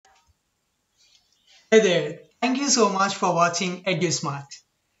Hey there, thank you so much for watching EduSmart.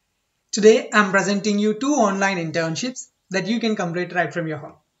 Today I'm presenting you two online internships that you can complete right from your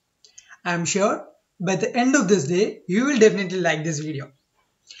home. I'm sure by the end of this day you will definitely like this video.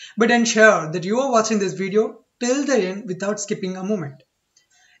 But ensure that you are watching this video till the end without skipping a moment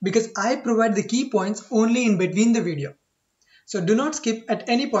because I provide the key points only in between the video. So do not skip at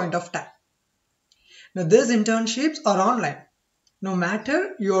any point of time. Now these internships are online. No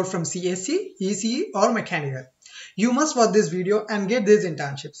matter you are from CSE, ECE or mechanical. You must watch this video and get these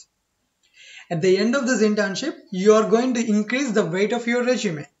internships. At the end of this internship, you are going to increase the weight of your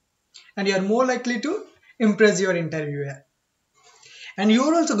resume and you are more likely to impress your interviewer. And you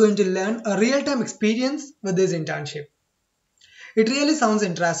are also going to learn a real-time experience with this internship. It really sounds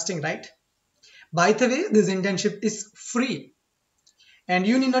interesting, right? By the way, this internship is free and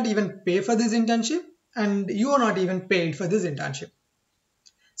you need not even pay for this internship and you are not even paid for this internship.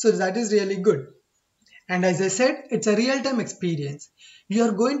 So that is really good. And as I said, it's a real-time experience. You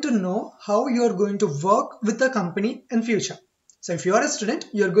are going to know how you are going to work with the company in future. So if you are a student,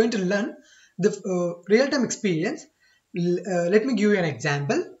 you are going to learn the real-time experience. Let me give you an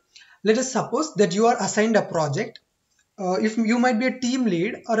example. Let us suppose that you are assigned a project. If you might be a team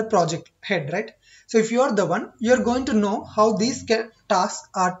lead or a project head, right? So if you are the one, you are going to know how these tasks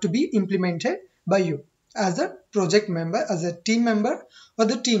are to be implemented by you as a project member, as a team member or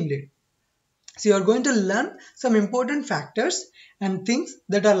the team lead. So you are going to learn some important factors and things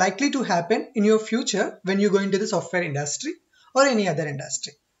that are likely to happen in your future when you go into the software industry or any other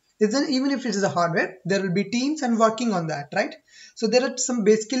industry. Even if it is a hardware, there will be teams and working on that, right? So there are some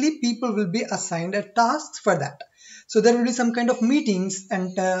basically people will be assigned a tasks for that. So there will be some kind of meetings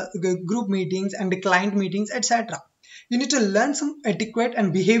and group meetings and the client meetings, etc. You need to learn some etiquette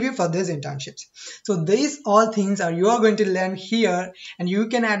and behavior for these internships. So these all things are you are going to learn here and you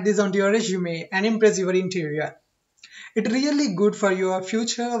can add this onto your resume and impress your interviewer. It's really good for your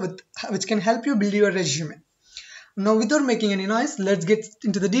future which can help you build your resume. Now without making any noise, let's get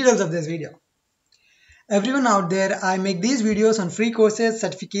into the details of this video. Everyone out there, I make these videos on free courses,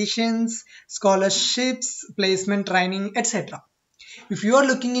 certifications, scholarships, placement training, etc. If you are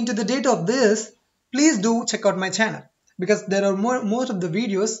looking into the data of this, please do check out my channel because there are most of the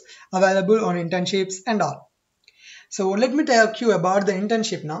videos available on internships and all. So let me talk you about the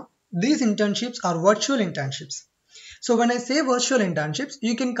internship now. These internships are virtual internships. So when I say virtual internships,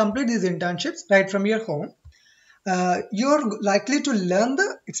 you can complete these internships right from your home. You're likely to learn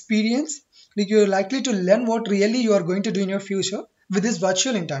the experience, like you're likely to learn what really you are going to do in your future with these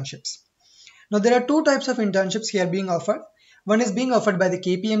virtual internships. Now there are two types of internships here being offered. One is being offered by the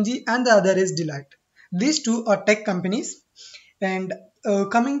KPMG and the other is Deloitte. These two are tech companies and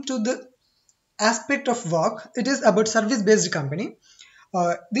coming to the aspect of work, it is about service-based company.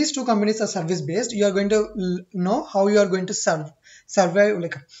 These two companies are service-based. You are going to know how you are going to survive,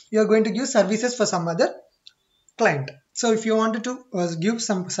 like you are going to give services for some other client. So if you wanted to give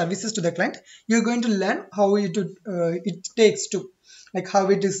some services to the client, you're going to learn how it takes to, like how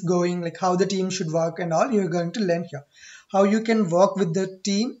it is going, like how the team should work and all. You're going to learn here how you can work with the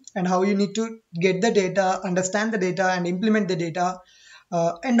team and how you need to get the data, understand the data and implement the data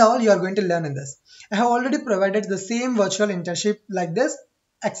and all you are going to learn in this. I have already provided the same virtual internship like this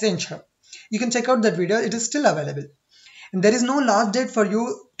Accenture. You can check out that video. It is still available. And there is no last date for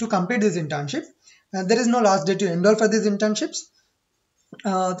you to complete this internship. There is no last date to enroll for these internships.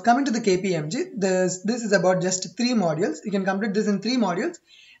 Coming to the KPMG, this is about just 3 modules. You can complete this in 3 modules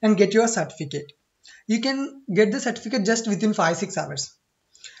and get your certificate. You can get the certificate just within 5-6 hours.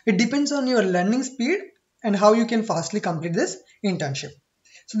 It depends on your learning speed and how you can fastly complete this internship.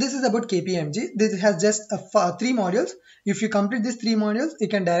 So this is about KPMG. This has just 3 modules. If you complete these 3 modules, you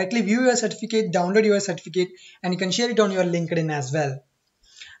can directly view your certificate, download your certificate, and you can share it on your LinkedIn as well.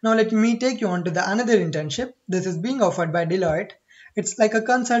 Now let me take you on to the another internship. This is being offered by Deloitte. It's like a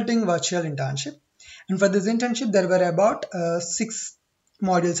consulting virtual internship. And for this internship, there were about 6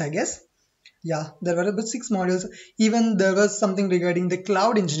 modules, I guess. Yeah, there were about 6 modules. Even there was something regarding the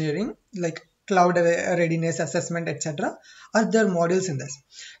cloud engineering, like cloud readiness assessment, etc. Are there modules in this?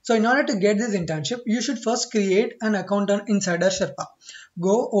 So in order to get this internship, you should first create an account on Insider Sherpa.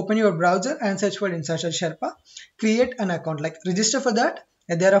 Go open your browser and search for Insider Sherpa. Create an account, like register for that.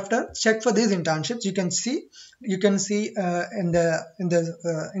 And thereafter, check for these internships. You can see in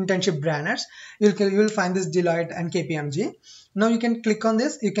the internship banners, you will find this Deloitte and KPMG. Now you can click on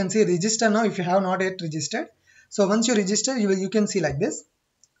this. You can see register now if you have not yet registered. So once you register, you can see like this.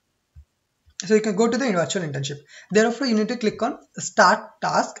 So you can go to the virtual internship. Thereafter, you need to click on start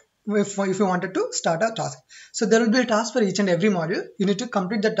task if you wanted to start a task. So there will be a task for each and every module. You need to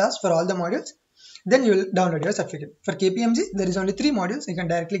complete the task for all the modules. then you will download your certificate. For KPMG, there is only 3 modules. You can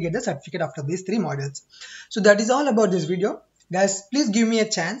directly get the certificate after these 3 modules. So that is all about this video. Guys, please give me a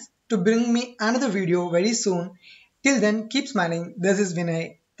chance to bring me another video very soon. Till then, keep smiling. This is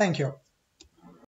Vinay. Thank you.